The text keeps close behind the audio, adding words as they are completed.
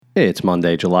It's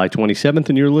Monday, July 27th,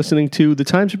 and you're listening to the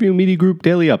Times Review Media Group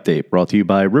Daily Update, brought to you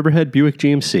by Riverhead Buick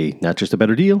GMC. Not just a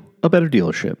better deal, a better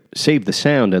dealership. Save the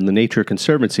Sound and the Nature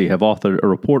Conservancy have authored a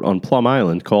report on Plum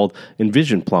Island called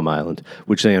Envision Plum Island,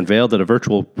 which they unveiled at a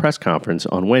virtual press conference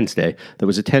on Wednesday that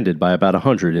was attended by about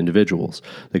 100 individuals.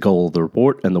 The goal of the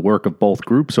report and the work of both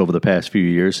groups over the past few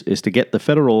years is to get the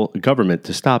federal government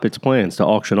to stop its plans to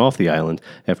auction off the island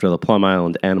after the Plum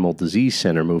Island Animal Disease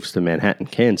Center moves to Manhattan,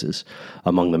 Kansas.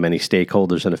 Among the many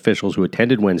stakeholders and officials who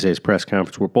attended Wednesday's press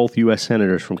conference were both U.S.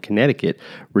 Senators from Connecticut,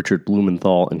 Richard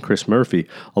Blumenthal and Chris Murphy,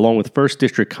 along with 1st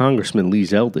District Congressman Lee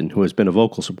Zeldin, who has been a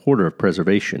vocal supporter of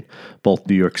preservation. Both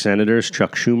New York Senators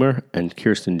Chuck Schumer and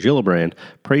Kirsten Gillibrand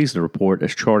praised the report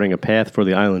as charting a path for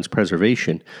the island's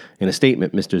preservation. In a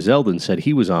statement, Mr. Zeldin said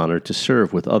he was honored to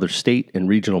serve with other state and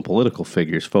regional political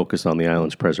figures focused on the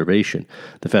island's preservation.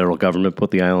 The federal government put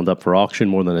the island up for auction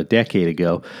more than a decade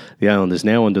ago. The island is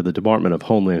now under the Department of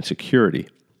Homeland Security.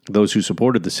 Those who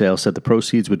supported the sale said the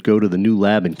proceeds would go to the new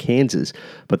lab in Kansas,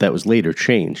 but that was later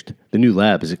changed. The new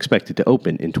lab is expected to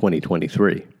open in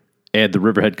 2023. Add the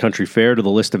Riverhead Country Fair to the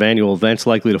list of annual events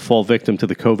likely to fall victim to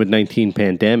the COVID-19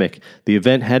 pandemic. The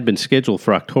event had been scheduled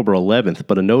for October 11th,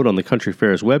 but a note on the Country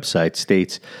Fair's website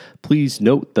states, "Please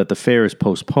note that the fair is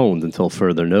postponed until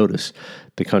further notice."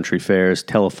 The Country Fair's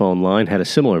telephone line had a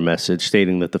similar message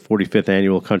stating that the 45th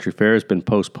Annual Country Fair has been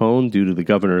postponed due to the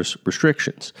governor's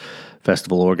restrictions.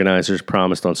 Festival organizers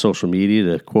promised on social media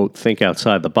to, quote, think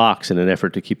outside the box in an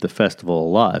effort to keep the festival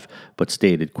alive, but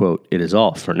stated, quote, it is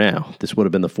off for now. This would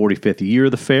have been the 45th year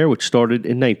of the fair, which started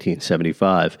in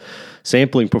 1975.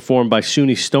 Sampling performed by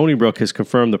SUNY Stony Brook has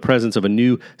confirmed the presence of a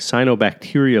new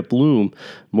cyanobacteria bloom,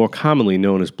 more commonly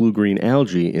known as blue-green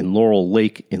algae, in Laurel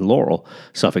Lake in Laurel,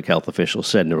 Suffolk health officials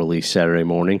said in a release Saturday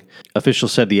morning.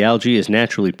 Officials said the algae is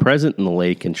naturally present in the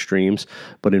lake and streams,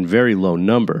 but in very low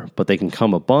number, but they can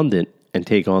become abundant and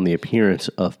take on the appearance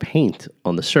of paint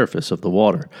on the surface of the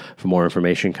water. For more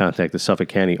information, contact the Suffolk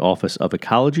County Office of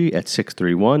Ecology at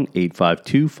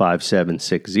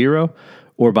 631-852-5760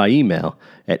 or by email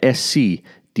at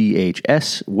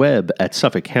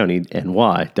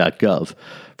scdhsweb@suffolkcountyn.gov.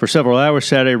 For several hours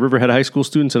Saturday, Riverhead High School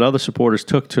students and other supporters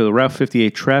took to the Route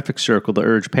 58 traffic circle to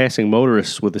urge passing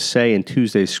motorists with a say in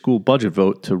Tuesday's school budget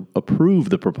vote to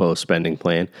approve the proposed spending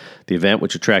plan. The event,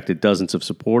 which attracted dozens of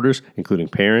supporters, including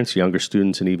parents, younger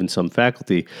students, and even some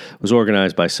faculty, was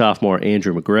organized by sophomore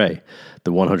Andrew McGray.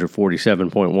 The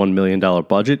 $147.1 million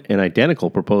budget, an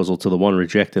identical proposal to the one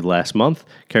rejected last month,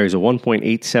 carries a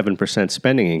 1.87%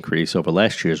 spending increase over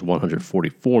last year's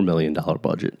 $144 million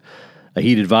budget. A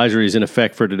heat advisory is in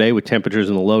effect for today with temperatures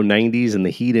in the low 90s and the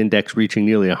heat index reaching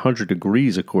nearly 100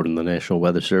 degrees according to the National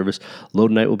Weather Service. Low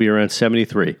tonight will be around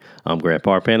 73. I'm Grant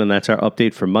Parpan, and that's our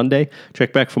update for Monday.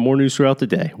 Check back for more news throughout the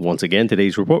day. Once again,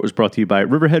 today's report was brought to you by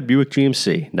Riverhead Buick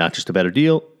GMC. Not just a better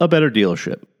deal, a better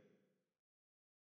dealership.